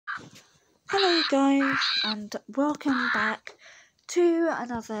Hello guys, and welcome back to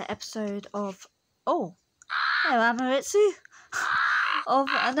another episode of hello Amaritsu of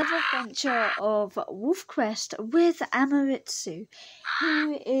another adventure of WolfQuest with Amaritsu,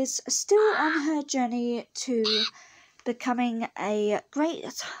 who is still on her journey to becoming a great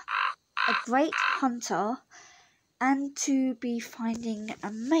hunter and to be finding a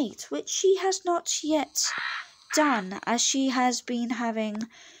mate, which she has not yet done, as she has been having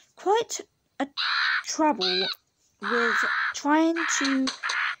quite a trouble with trying to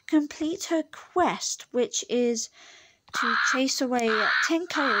complete her quest, which is to chase away 10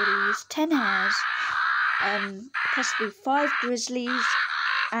 coyotes, 10 hares, possibly 5 grizzlies,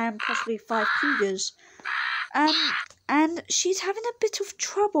 and possibly 5 cougars. And she's having a bit of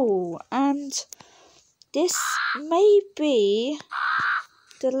trouble, and this may be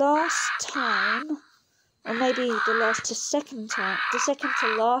the last time, or maybe the second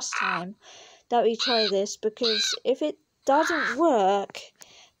to last time that we try this, because if it doesn't work,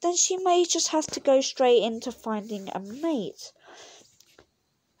 then she may just have to go straight into finding a mate.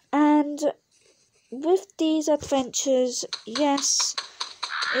 And with these adventures, yes,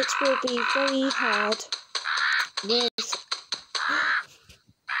 it will be very hard with...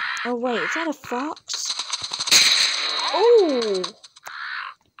 Oh wait, is that a fox?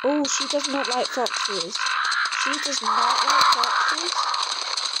 Oh, she does not like foxes. She does not like foxes?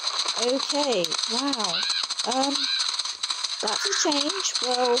 Okay, wow. That's a change.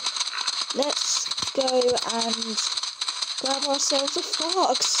 Well, let's go and grab ourselves a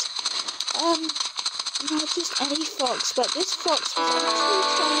fox. Not just any fox, but this fox was actually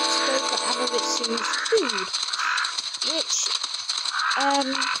trying to go for Amaritsu's food, which,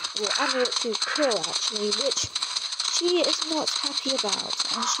 Amaritsu's kill actually, which she is not happy about,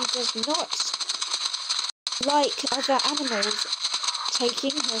 and she does not like other animals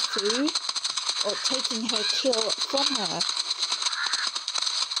taking her food or taking her kill from her.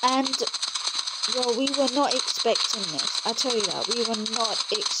 And well, we were not expecting this. I tell you that, we were not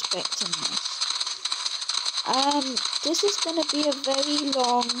expecting this. This is going to be a very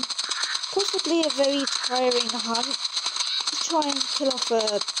long, possibly a very tiring hunt to try and kill off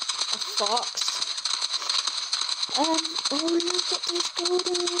a fox. Oh, look at these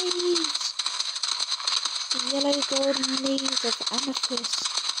golden leaves! The yellow golden leaves of amethyst.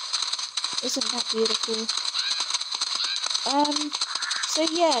 Isn't that beautiful? So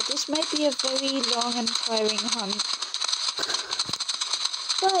yeah, this may be a very long and tiring hunt.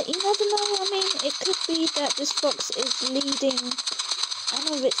 But you never know, I mean, it could be that this fox is leading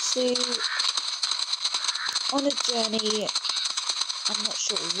Amaritsu on a journey. I'm not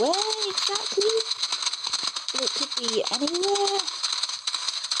sure where exactly. It could be anywhere,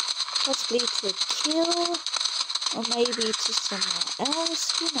 possibly to a kill, or maybe to somewhere else,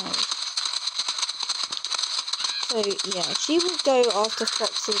 who knows. So yeah, she will go after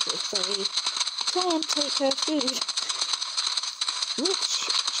foxes if they try and take her food, which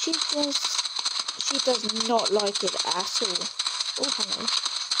she does not like it at all. Oh, hello.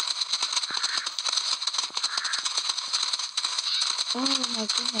 Oh my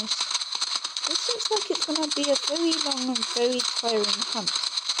goodness. This looks like it's going to be a very long and very tiring hunt.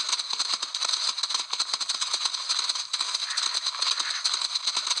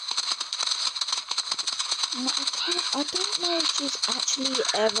 I don't know if she's actually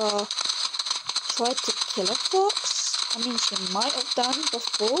ever tried to kill a fox. I mean, she might have done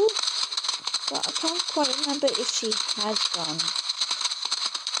before, but I can't quite remember if she has done.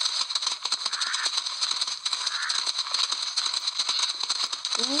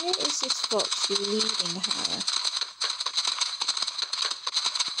 Where is this fox leading her?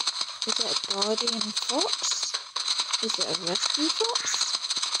 Is it a guardian fox? Is it a rescue fox?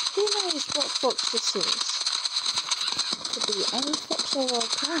 Who knows what fox this is? Could be any fox of our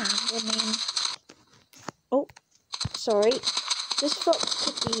kind. I mean... Oh, sorry. This fox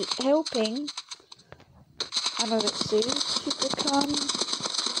could be helping Amaritsu to become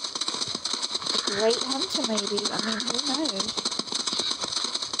a great hunter maybe. I mean, who knows?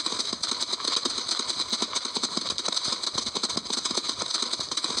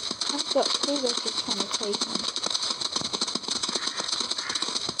 I've got a clue where she's trying to take him.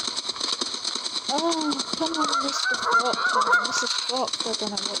 Oh, come on, Mr. Fox, or Mrs. Fox, I don't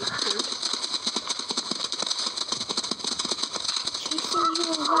know what it's called. Chasing you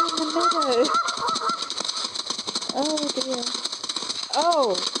around the meadow. Oh dear.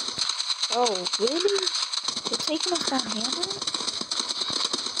 Oh, really? They're taking us down here now?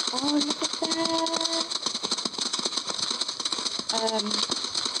 Oh, look at that.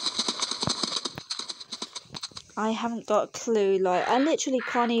 I haven't got a clue, like, I literally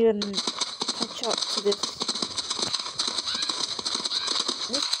can't even catch up to this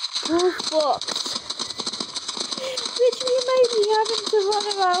poor fox, which we may be having to run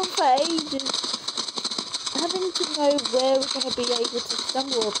around for ages, having to know where we're going to be able to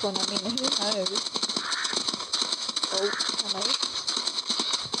stumble upon. I mean, who knows? Oh, hello.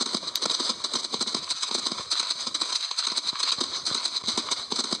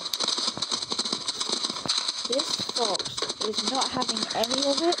 This fox is not having any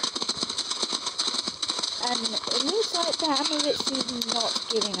of it, and it looks like the Amaritsu is not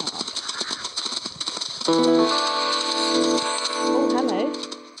giving up. Oh, hello.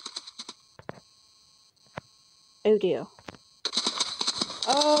 Oh dear.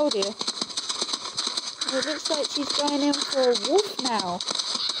 Oh dear. It looks like she's going in for a wolf now.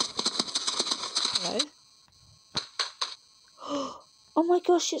 Hello. Oh my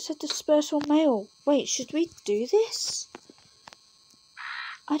gosh, it's a dispersal male. Wait, should we do this?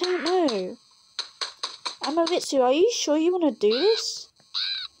 I don't know. Amaritsu, are you sure you want to do this?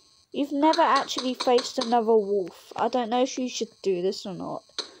 You've never actually faced another wolf. I don't know if you should do this or not.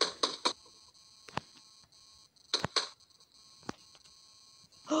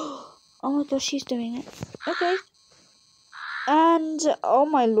 Oh my gosh, she's doing it. Okay. And, oh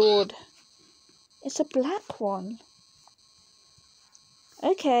my lord. It's a black one.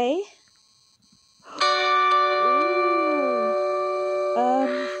 Okay.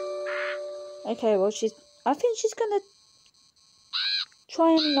 Okay, well I think she's gonna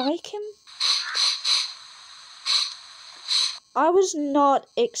try and like him. I was not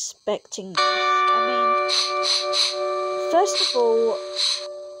expecting this. I mean, first of all,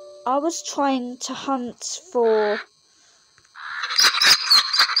 I was trying to hunt for a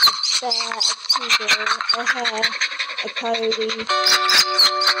bear, a cougar, a hare, a coyote,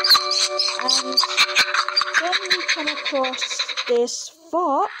 and then we come across this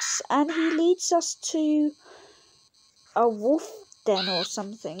fox, and he leads us to a wolf den or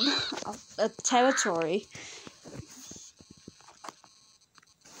something, a territory.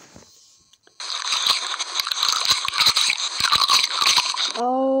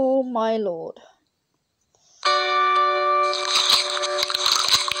 Oh my lord.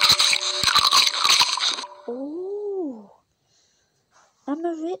 Ooh.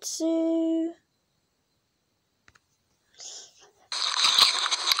 Amaritsu.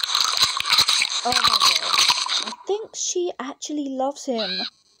 Oh my god. I think she actually loves him.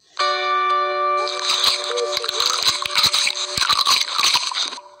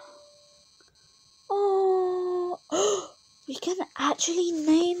 Oh. We can actually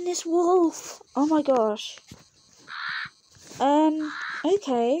name this wolf. Oh my gosh.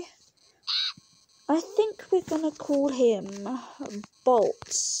 Okay. I think we're gonna call him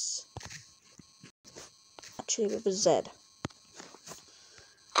Boltz. Actually with a Z.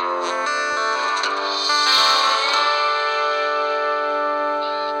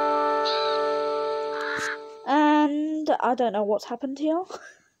 And I don't know what's happened here.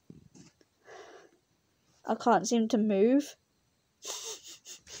 I can't seem to move.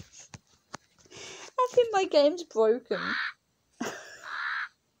 I think my game's broken.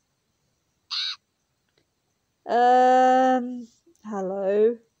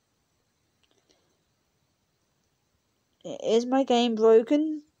 Hello. Is my game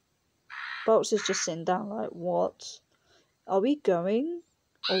broken? Boltz is just sitting down like, what? Are we going?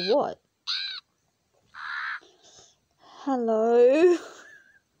 Or what? Hello?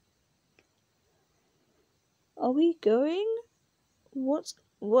 Are we going?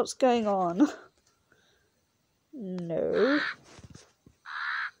 What's going on? No.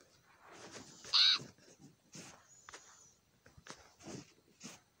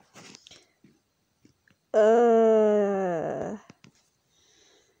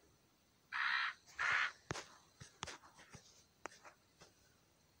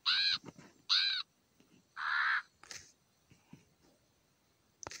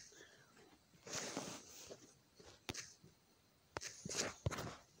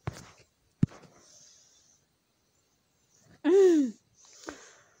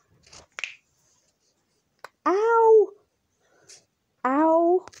 Ow!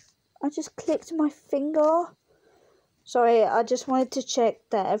 Ow! I just clicked my finger. Sorry, I just wanted to check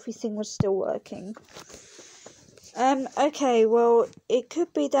that everything was still working. Okay, well, it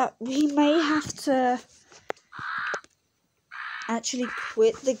could be that we may have to actually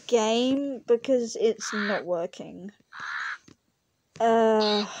quit the game because it's not working.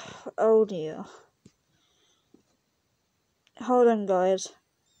 Oh dear. Hold on, guys.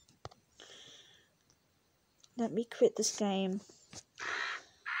 Let me quit this game.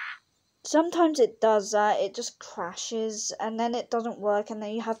 Sometimes it does that, it just crashes and then it doesn't work and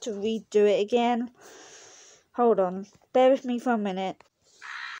then you have to redo it again. Hold on, bear with me for a minute.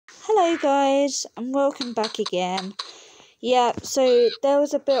 Hello guys, and welcome back again. Yeah, so there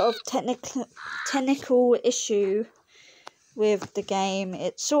was a bit of technical issue with the game.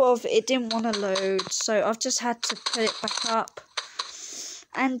 It didn't want to load, so I've just had to put it back up.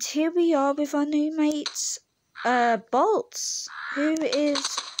 And here we are with our new mate, Boltz, who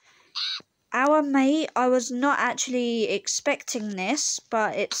is our mate. I was not actually expecting this,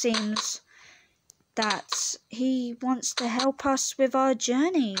 but it seems that he wants to help us with our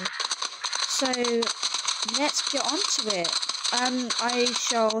journey. So let's get on to it. I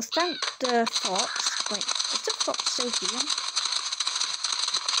shall thank the fox. Wait, is the fox still here?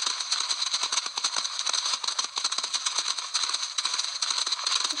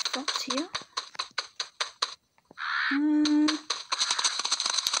 Is the fox here?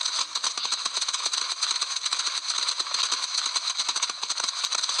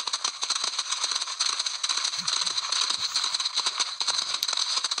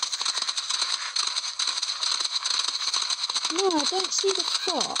 No, I don't see the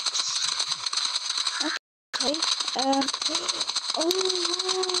fox. Okay. Oh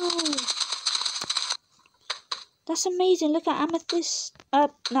wow! That's amazing. Look at Amethyst.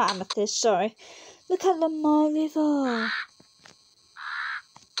 Not Amethyst. Sorry. Look at Lamar River.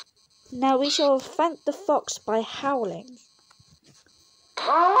 Now we shall thank the fox by howling.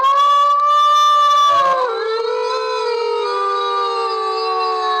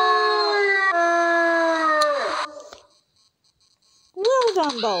 Well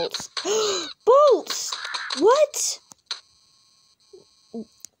done, Boltz. Boltz! What?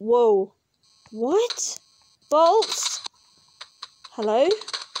 Whoa. What? Boltz? Hello?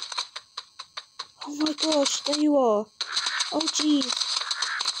 Oh my gosh, there you are. Oh jeez.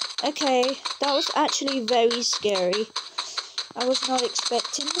 Okay, that was actually very scary. I was not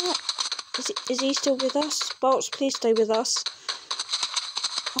expecting that. Is he still with us? Boltz, please stay with us.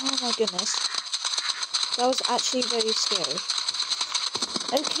 Oh my goodness. That was actually very scary.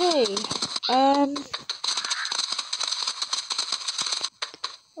 Okay.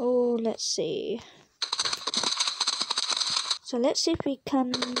 Oh, let's see. So let's see if we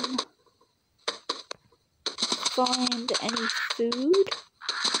can find any food.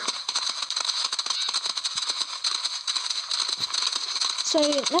 So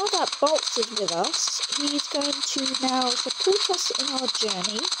now that Boltz is with us, he's going to now support us in our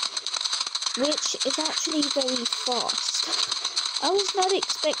journey, which is actually very fast. I was not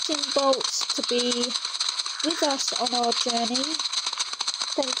expecting Boltz to be with us on our journey.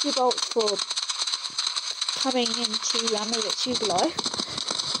 Thank you, Boltz, for coming into Amaritsu's life.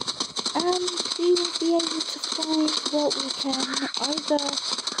 And we will be able to find what we can either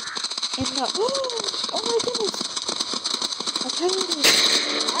in the... Oh my goodness!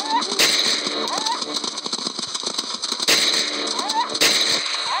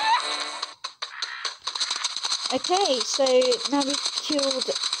 Okay, so now we've killed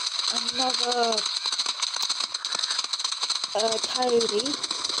another coyote.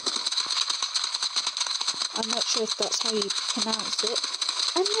 I'm not sure if that's how you pronounce it.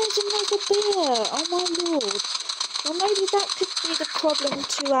 And there's another bear! Oh my lord! Well, maybe that could be the problem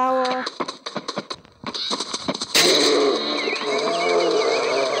to our...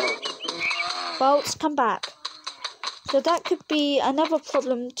 Boltz, come back. So that could be another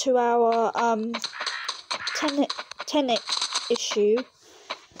problem to our tennic issue.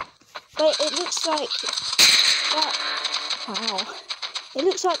 But it looks like that... Wow. It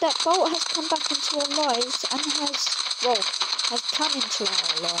looks like that Bolt has come back into our lives and has come into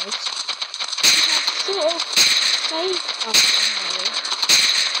our lives. He has sort of saved us somehow.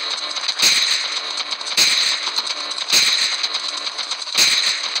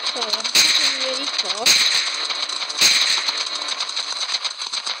 Sorry, I'm talking really fast.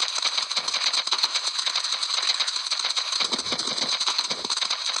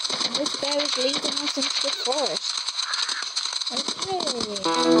 And this bear is leading us into the forest. Okay.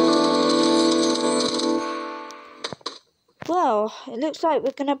 Well, it looks like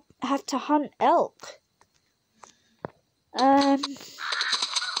we're gonna have to hunt elk. Oh,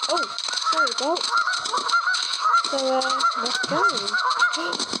 sorry, Bolt. So, let's go.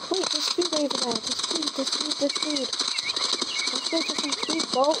 Wait, there's food over there. There's food. Let's go for some food,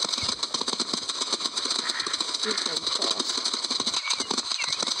 Bolt. He's going fast.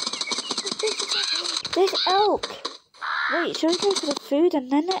 There's elk. Wait, should we go for the food and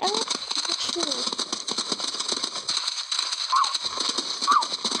then the elk? I'm not sure.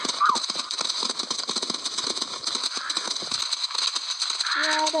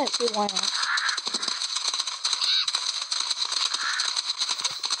 Yeah, I don't see why not.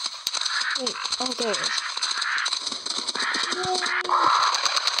 Wait, oh there it is. Yay.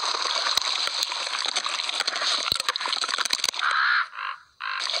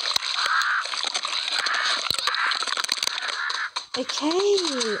 Okay,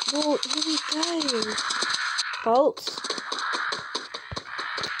 well, here we go. Boltz.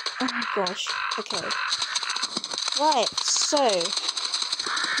 Oh my gosh, okay. Right, so,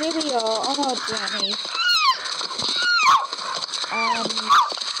 here we are on our journey.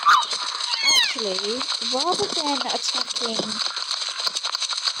 Actually, rather than attacking...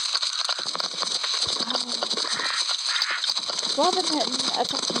 rather than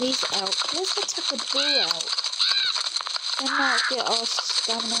attacking these elk, let's attack a bull elk. Then that'll get our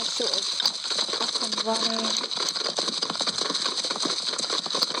stamina sort of up and running.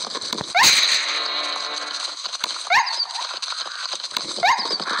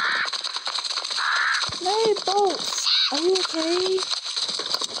 No, Boltz! Are you okay?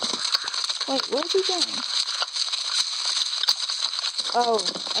 Wait, where's he going? Oh,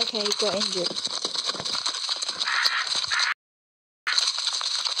 okay, he got injured.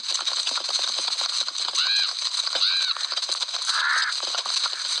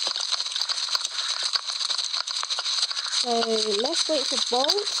 So, let's wait for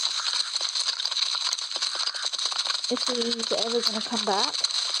Boltz. If he's ever gonna come back.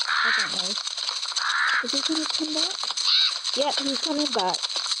 I don't know. Is he gonna come back? Yep, he's coming back.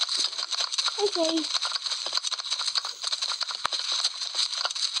 Okay.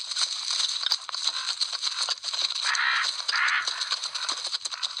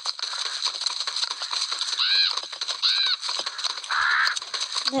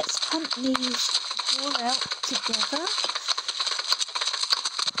 Let's hunt these all out together.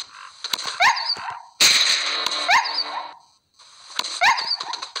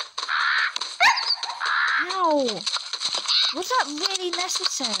 Ow! Was that really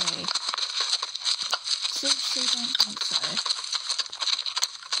necessary? Seriously, don't think so.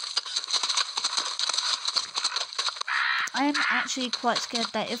 I am actually quite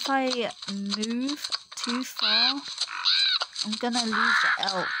scared that if I move too far, I'm gonna lose the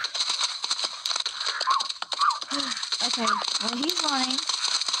elk. Okay, well he's running.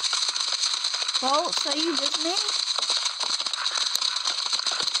 Boltz, are you with me?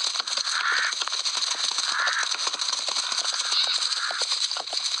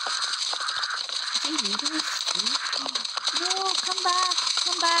 No, come back,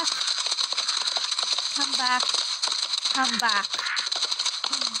 come back, come back, come back.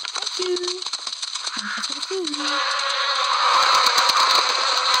 Thank you. Thank you for the food.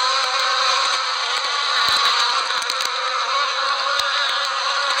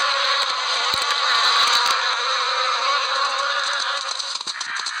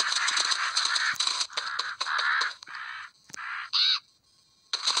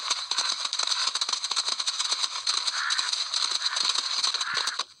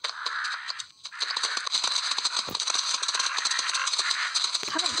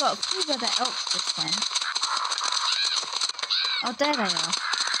 Haven't got a clue where the elk just went. Oh, there they are.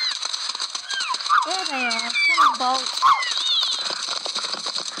 There they are. Come on, Boltz.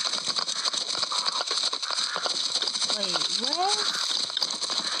 Wait, where?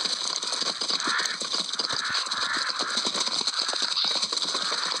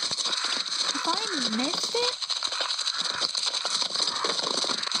 Have I missed it?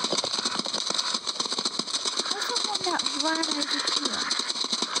 Where's the one that ran over here?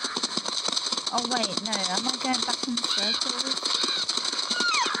 Oh wait, no, am I going back in circles?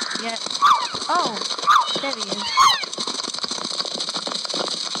 Yep. Oh, there he is.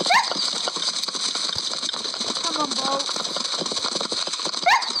 Come on, Boltz.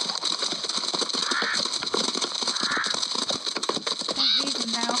 Don't lose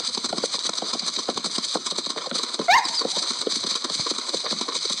him now.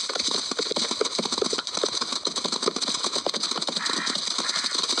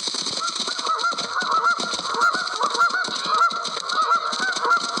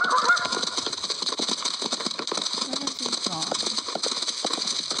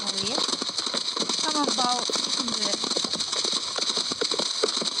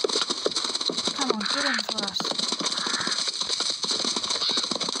 Come on, get him for us.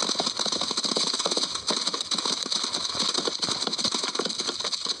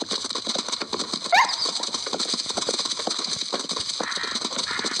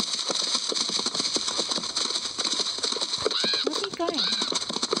 Where's he going?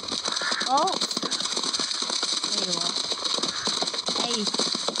 Oh! There you are. Hey!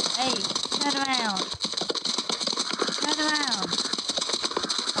 Hey! Turn around! Turn around!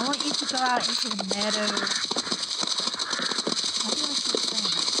 I want go out into the meadow. How do I keep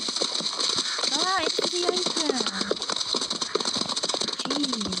saying that? Go out into the open.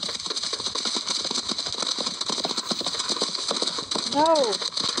 Jeez. No.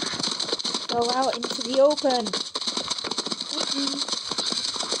 Go out into the open.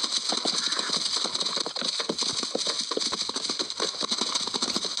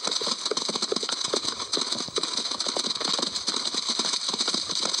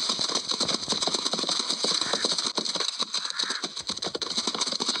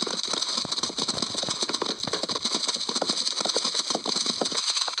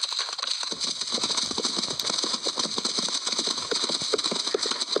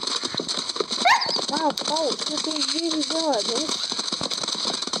 Wow, Boltz, you're doing really well at this.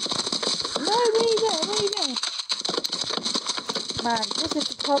 No, where are you going? Where are you going? Man, this is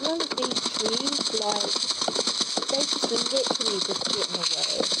the problem with these trees, like, they just literally just get in the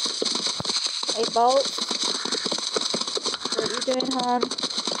way. Hey, Boltz, what are you doing, hon?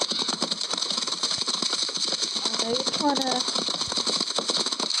 I know you're trying to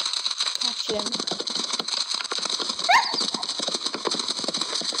catch him.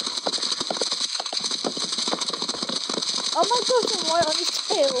 Oh my gosh, I'm right on his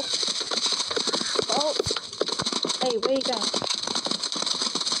tail. Boltz. Hey, where are you going?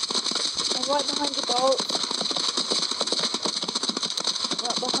 I'm right behind you, Boltz.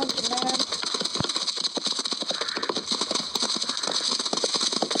 Right behind you, man.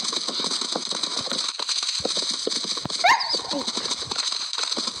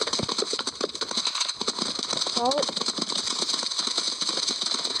 Boltz.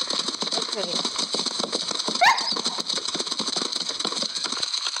 Okay.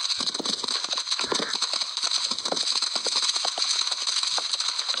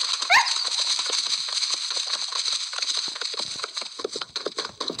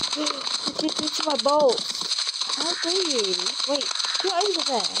 What did you do to my Boltz? How dare you? Wait, get over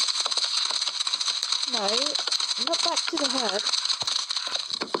there. No, not back to the herd.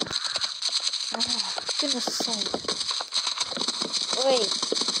 Oh, goodness sake. Wait.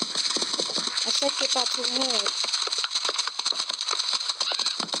 I said get back to the herd.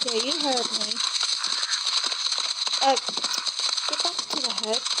 Yeah, you heard me. Get back to the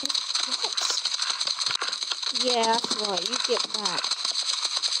herd. What? Yeah, that's right, you get back.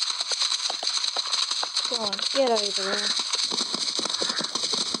 Go on, get over there.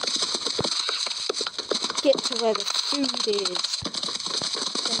 Get to where the food is.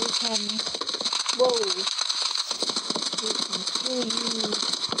 So we can... Whoa. We can kill you.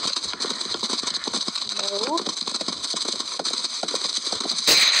 No.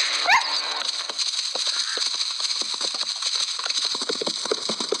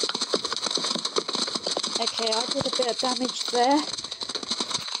 Okay, I did a bit of damage there.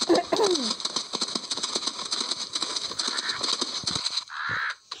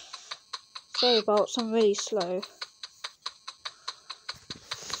 Sorry, Boltz, I'm really slow.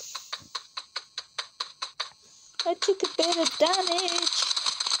 I took a bit of damage.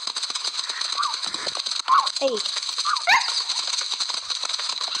 Hey.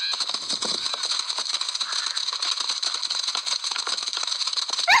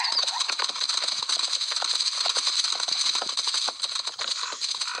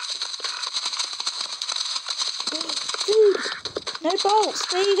 Dude, no Boltz,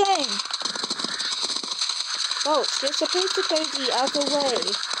 where are you going? Boltz, you're supposed to go the other way.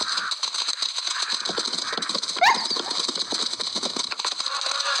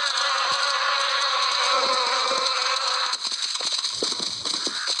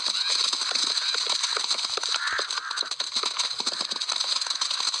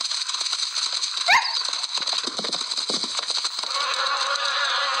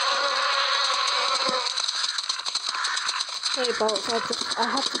 Hey Boltz, I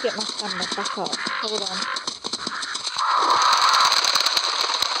have to get my stamina back up. Hold on.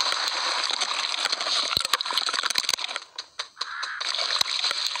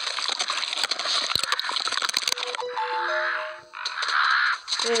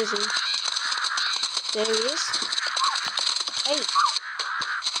 Where is he? There he is. Hey!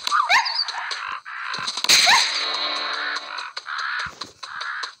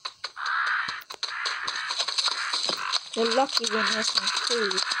 You're lucky when there's some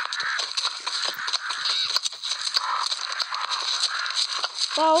food.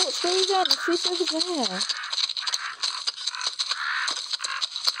 Boltz, where are you going? The food's over there.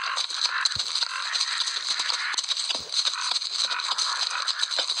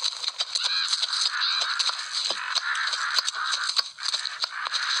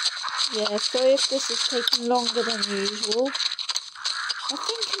 Yeah, sorry if this is taking longer than usual. I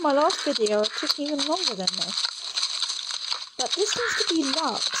think in my last video, it took even longer than this. But this seems to be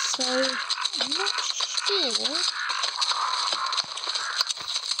luck, so I'm not sure.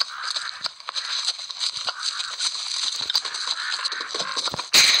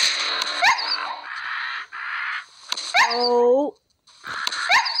 Oh.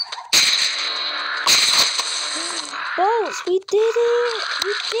 Boltz, we did it!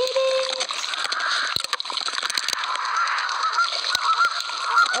 We did it!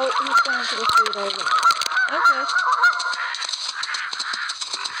 Oh, he's going for the food over there. Okay.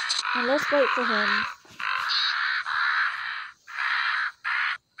 Now let's wait for him.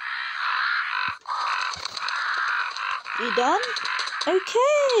 You done?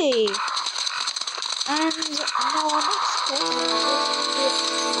 Okay! And now our next step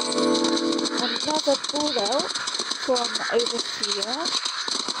is another pull out from over here.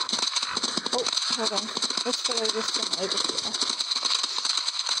 Oh, hold on. Let's follow this one over here.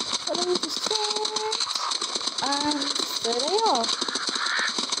 Follow the scent. And there they are.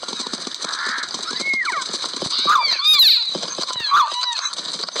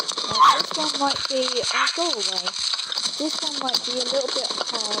 Now this one might be, oh, go away. This one might be a little bit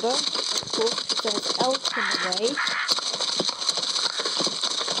harder, of course, because there's elk in the way.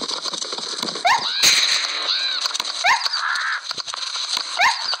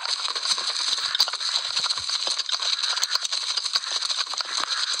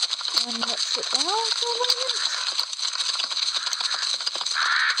 And let's sit down for a moment.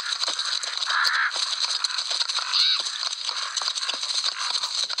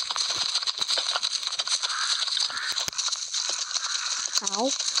 Ow.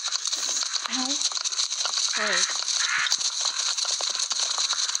 Ow. Sorry.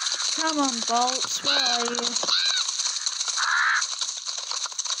 Come on, Boltz, where are you?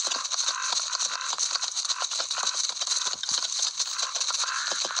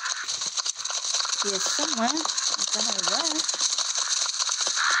 He is somewhere. I don't know where.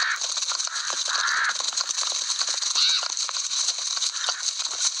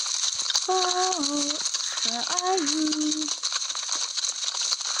 Boltz, where are you?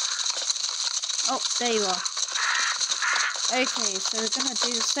 Oh, there you are. Okay, so we're gonna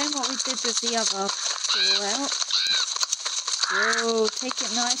do the same what we did with the other pull out. Whoa, take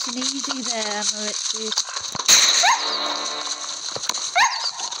it nice and easy there, Amaritsu.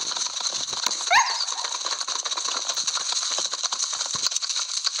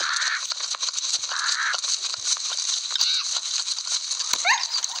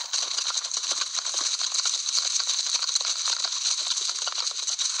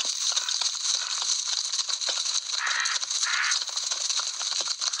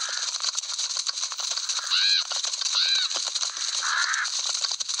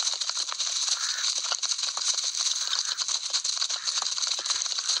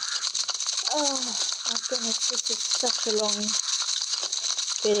 Oh my goodness, this is such a long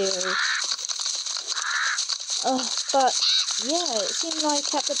video. Oh, but yeah, it seemed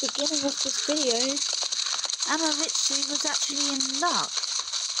like at the beginning of this video, Amaritsu was actually in luck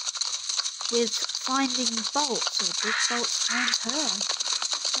with finding Boltz, or did Boltz find her?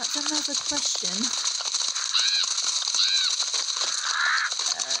 That's another question.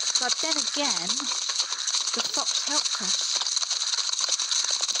 But then again, the fox helped us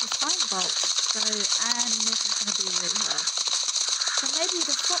to find Boltz, so, and this is going to be really hard. So maybe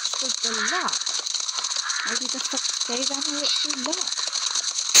the fox was the luck. Maybe the fox gave Amaritsu luck.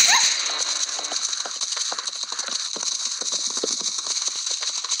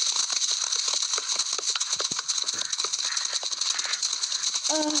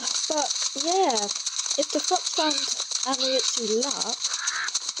 But yeah, if the fox found Amaritsu luck,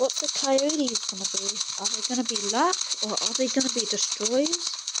 what's the coyotes going to be? Are they going to be luck, or are they going to be destroyers?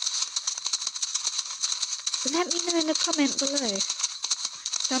 So let me know in the comment below.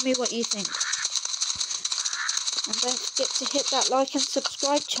 Tell me what you think. And don't forget to hit that like and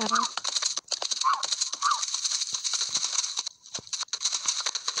subscribe channel.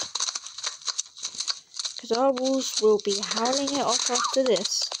 Because our wolves will be howling it off after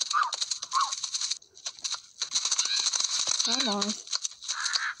this. Come on.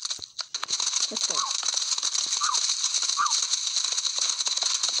 Let's go.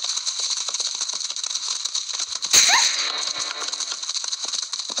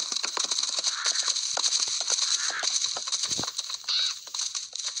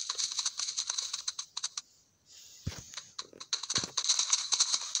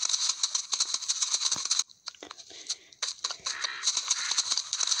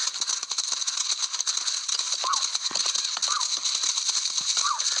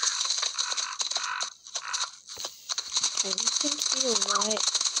 Okay, this seems to be alright.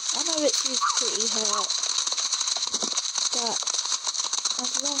 Amaritsu's pretty hurt, but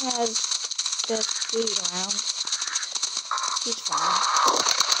as long as there's food around, she's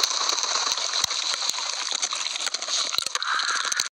fine.